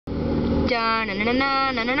dun na na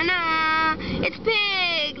na na na na na. It's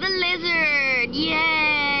Pig, the lizard!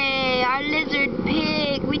 Yay! Our lizard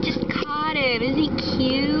Pig. We just caught him. Isn't he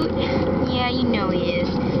cute? Yeah, you know he is.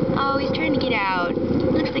 Oh, he's trying to get out.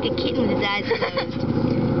 Looks like a kitten with his eyes closed.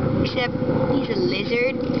 Except he's a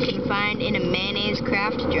lizard confined in a mayonnaise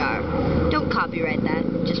craft jar. Don't copyright that,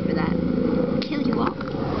 just for that. Kill you all.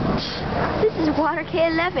 This is Water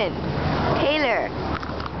K11. Taylor.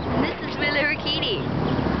 And this is Willa Rikiti.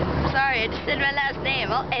 Sorry, I just said my last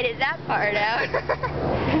name. I'll edit that part out.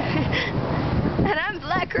 And I'm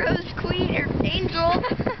Black Rose Queen or Angel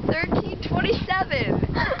 1327.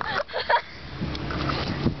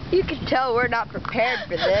 You can tell we're not prepared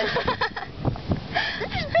for this.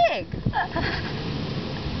 This is big.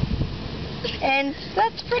 And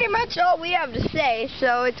that's pretty much all we have to say.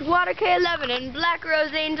 So it's Water K11 and Black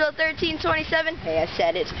Rose Angel 1327. Hey, I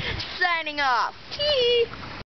said it. Signing off. Tee.